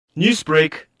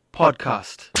Newsbreak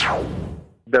Podcast.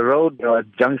 The road,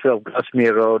 junction of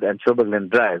Grasmere Road and Silverglen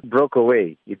Drive, broke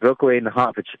away. It broke away in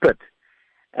half. It split.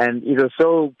 And it was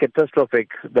so catastrophic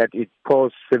that it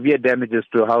caused severe damages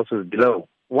to houses below.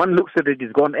 One looks at it,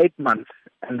 it's gone 8 months,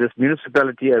 and this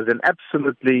municipality has done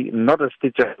absolutely not a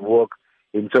stitch of work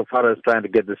insofar as trying to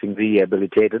get this thing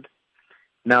rehabilitated.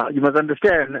 Now, you must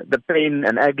understand the pain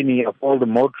and agony of all the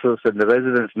motorists and the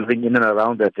residents living in and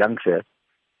around that juncture.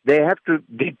 They have to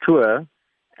detour,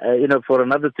 for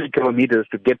another 3 kilometers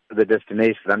to get to the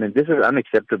destination. I mean, this is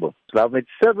unacceptable. So I've made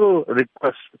several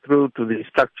requests through to the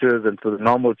structures and to the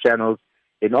normal channels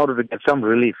in order to get some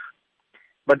relief.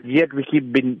 But yet we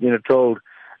keep being, told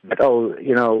that,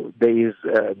 there is,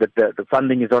 that the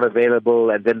funding is not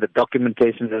available, and then the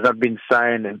documentation has not been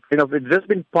signed. And, it's just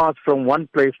been passed from one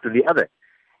place to the other.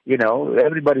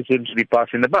 Everybody seems to be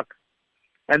passing the buck.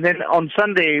 And then on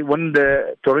Sunday, when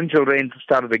the torrential rains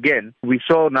started again, we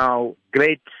saw now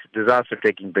great disaster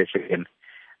taking place again.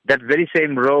 That very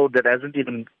same road that hasn't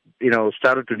even,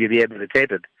 started to be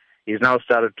rehabilitated is now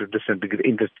started to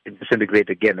disintegrate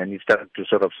again, and it started to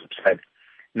sort of subside.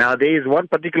 Now, there is one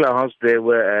particular house there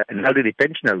where an elderly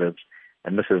pensioner lives,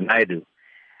 and Mrs. Naidoo.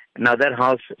 Now, that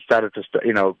house started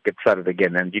to, get flooded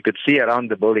again, and you could see around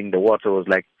the building the water was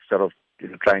like sort of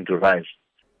trying to rise.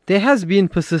 There has been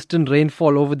persistent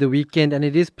rainfall over the weekend, and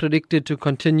it is predicted to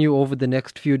continue over the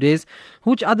next few days.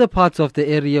 Which other parts of the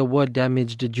area were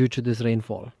damaged due to this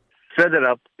rainfall? Further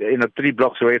up, 3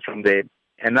 blocks away from there,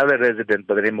 another resident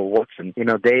by the name of Watson,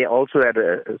 they also had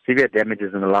severe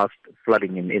damages in the last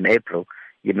flooding in April.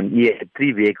 Even he had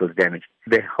 3 vehicles damaged.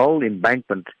 The whole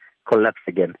embankment collapsed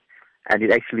again, and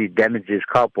it actually damaged his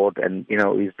carport, and,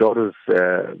 his daughter's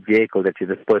vehicle that she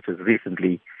just purchased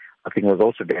recently, I think, was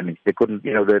also damaged. They couldn't,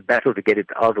 they battled to get it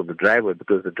out of the driveway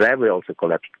because the driveway also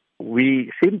collapsed.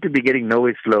 We seem to be getting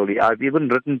nowhere slowly. I've even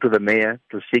written to the mayor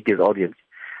to seek his audience.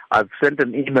 I've sent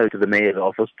an email to the mayor's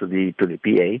office, to the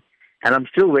PA, and I'm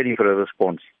still waiting for a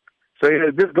response. So,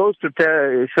 this goes to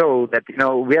show that,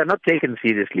 we are not taken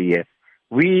seriously here.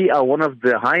 We are one of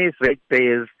the highest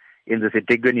ratepayers in this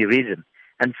eThekwini region.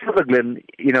 And Silverglen,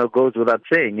 goes without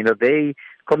saying, they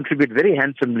contribute very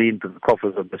handsomely into the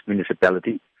coffers of this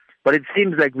municipality. But it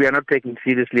seems like we are not taken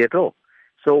seriously at all.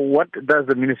 So what does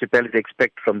the municipality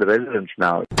expect from the residents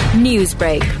now?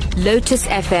 Newsbreak, Lotus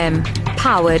FM,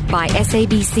 powered by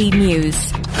SABC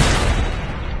News.